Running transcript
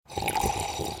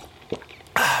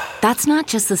That's not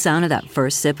just the sound of that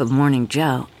first sip of Morning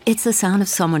Joe. It's the sound of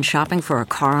someone shopping for a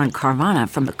car on Carvana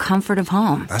from the comfort of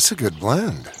home. That's a good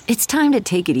blend. It's time to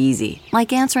take it easy,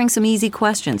 like answering some easy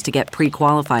questions to get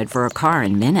pre-qualified for a car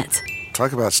in minutes.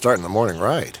 Talk about starting the morning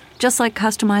right. Just like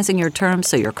customizing your terms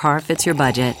so your car fits your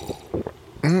budget.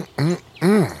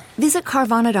 Visit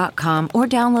Carvana.com or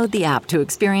download the app to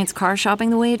experience car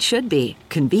shopping the way it should be.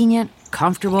 Convenient,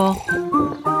 comfortable.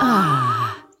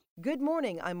 Good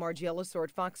morning, I'm Margie Ellisor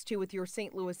at Fox 2 with your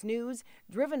St. Louis news,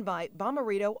 driven by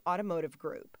Bomarito Automotive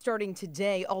Group. Starting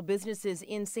today, all businesses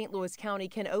in St. Louis County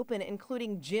can open,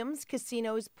 including gyms,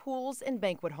 casinos, pools, and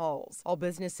banquet halls. All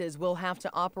businesses will have to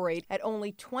operate at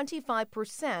only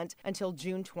 25% until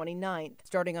June 29th.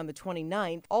 Starting on the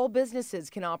 29th, all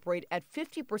businesses can operate at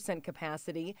 50%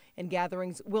 capacity, and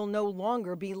gatherings will no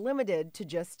longer be limited to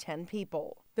just 10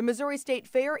 people. The Missouri State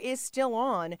Fair is still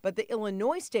on, but the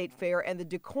Illinois State Fair and the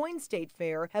DuQuoin State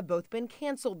Fair have both been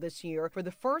canceled this year for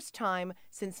the first time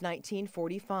since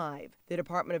 1945. The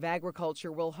Department of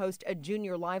Agriculture will host a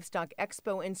Junior Livestock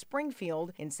Expo in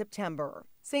Springfield in September.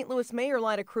 St. Louis Mayor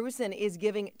Lyda Krewson is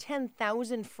giving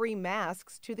 10,000 free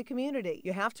masks to the community.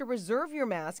 You have to reserve your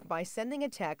mask by sending a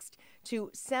text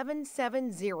to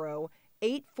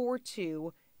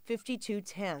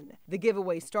 770-842-5210. The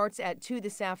giveaway starts at 2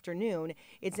 this afternoon.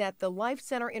 It's at the Life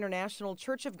Center International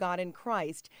Church of God in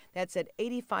Christ. That's at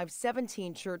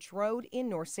 8517 Church Road in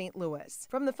North St. Louis.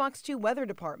 From the Fox 2 Weather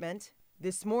Department,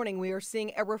 this morning we are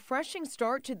seeing a refreshing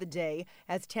start to the day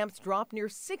as temps drop near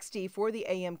 60 for the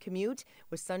AM commute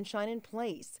with sunshine in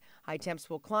place. High temps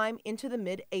will climb into the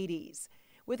mid-80s.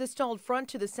 With a stalled front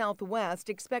to the southwest,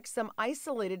 expect some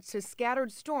isolated to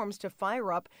scattered storms to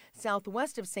fire up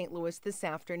southwest of St. Louis this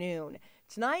afternoon.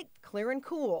 Tonight, clear and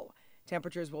cool.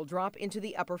 Temperatures will drop into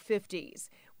the upper 50s.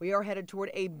 We are headed toward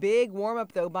a big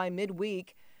warm-up, though, by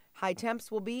midweek. High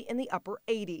temps will be in the upper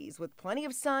 80s with plenty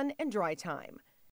of sun and dry time.